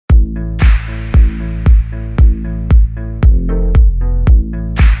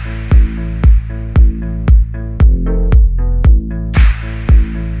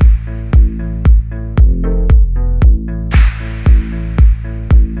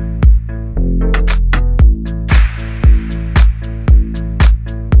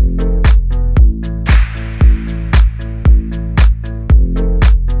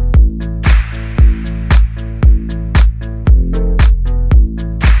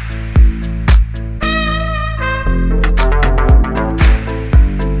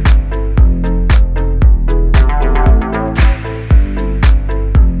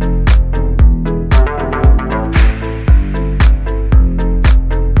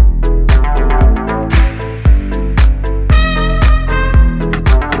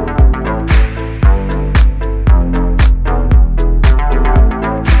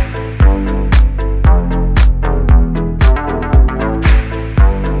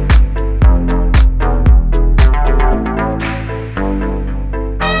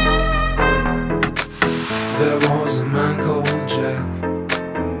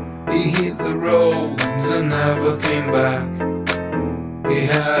He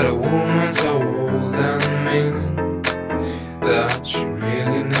had a woman so old and mean that she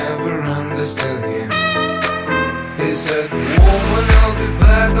really never understood him. He said, "Woman, I'll be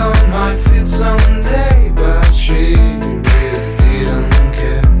back on my feet someday," but she really didn't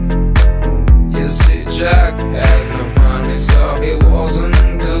care. You see, Jack had no money, so he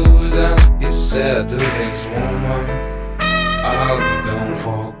wasn't good, and he said to his woman, "I'll be gone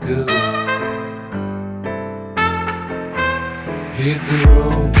for good." Hit the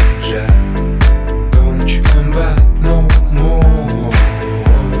road, Jack, don't you come back no more.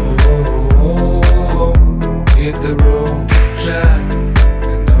 Hit the road, Jack,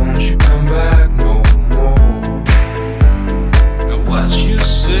 and don't you come back no more. Now what you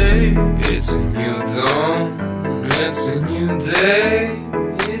say? It's a new dawn, it's a new day,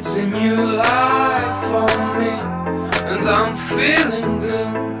 it's a new life for me, and I'm feeling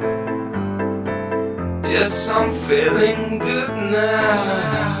good. Yes, I'm feeling good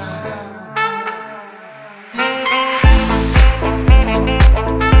now.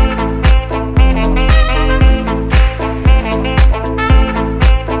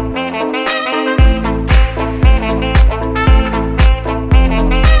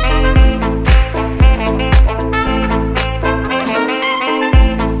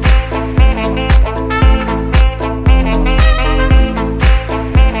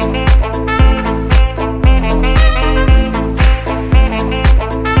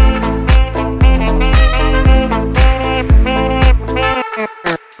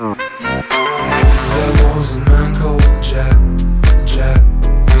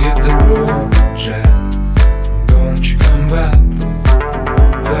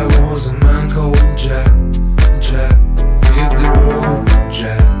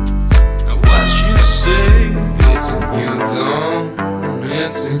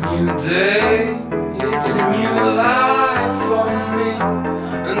 It's a new day, it's a new life for me,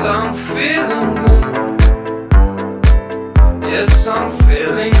 and I'm feeling good. Yes, I'm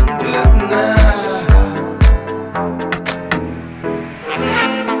feeling good now.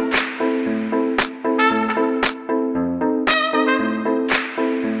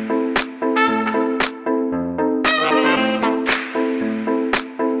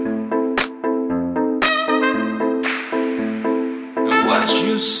 What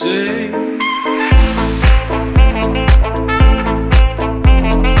you say?